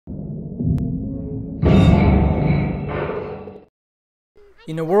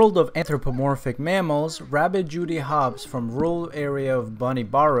In a world of anthropomorphic mammals, rabbit Judy Hobbs from rural area of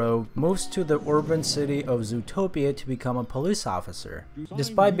Bunnyborough moves to the urban city of Zootopia to become a police officer.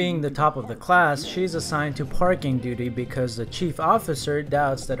 Despite being the top of the class, she is assigned to parking duty because the chief officer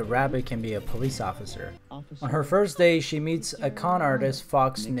doubts that a rabbit can be a police officer. On her first day, she meets a con artist,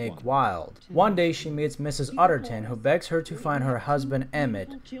 Fox Nick Wilde. One day, she meets Mrs. Utterton, who begs her to find her husband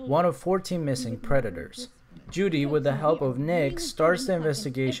Emmett, one of 14 missing predators. Judy, with the help of Nick, starts the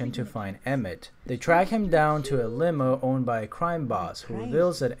investigation to find Emmett. They track him down to a limo owned by a crime boss, who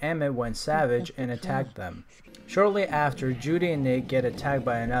reveals that Emmett went savage and attacked them. Shortly after, Judy and Nick get attacked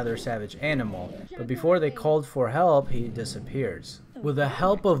by another savage animal, but before they called for help, he disappears. With the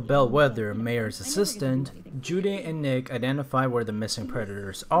help of Bellwether, Mayor's assistant, Judy and Nick identify where the missing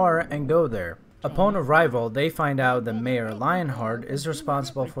predators are and go there. Upon arrival, they find out that Mayor Lionheart is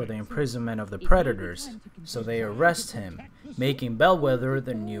responsible for the imprisonment of the predators, so they arrest him, making Bellwether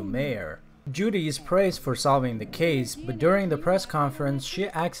the new mayor. Judy is praised for solving the case, but during the press conference, she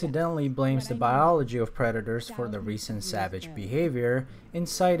accidentally blames the biology of predators for the recent savage behavior,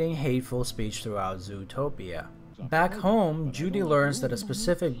 inciting hateful speech throughout Zootopia. Back home, Judy learns that a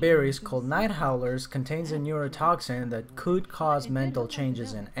specific berry called night howlers contains a neurotoxin that could cause mental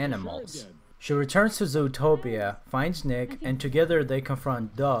changes in animals. She returns to Zootopia, finds Nick, and together they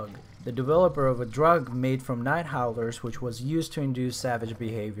confront Doug, the developer of a drug made from night howlers which was used to induce savage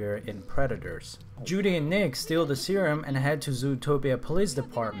behavior in predators. Judy and Nick steal the serum and head to Zootopia Police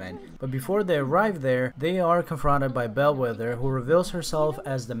Department, but before they arrive there, they are confronted by Bellwether, who reveals herself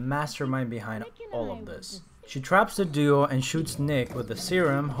as the mastermind behind all of this. She traps the duo and shoots Nick with the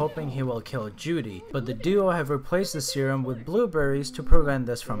serum, hoping he will kill Judy, but the duo have replaced the serum with blueberries to prevent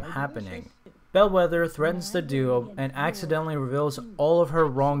this from happening. Bellwether threatens the duo and accidentally reveals all of her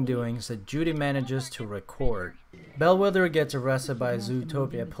wrongdoings that Judy manages to record. Bellwether gets arrested by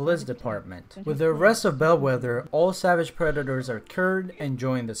Zootopia Police Department. With the arrest of Bellwether, all savage predators are cured and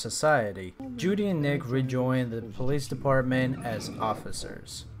join the society. Judy and Nick rejoin the police department as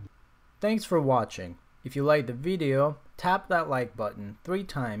officers. Thanks for watching. If you liked the video, tap that like button 3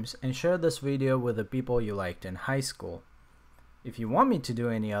 times and share this video with the people you liked in high school. If you want me to do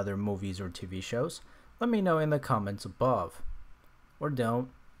any other movies or TV shows, let me know in the comments above. Or don't.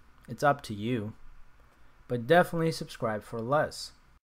 It's up to you. But definitely subscribe for less.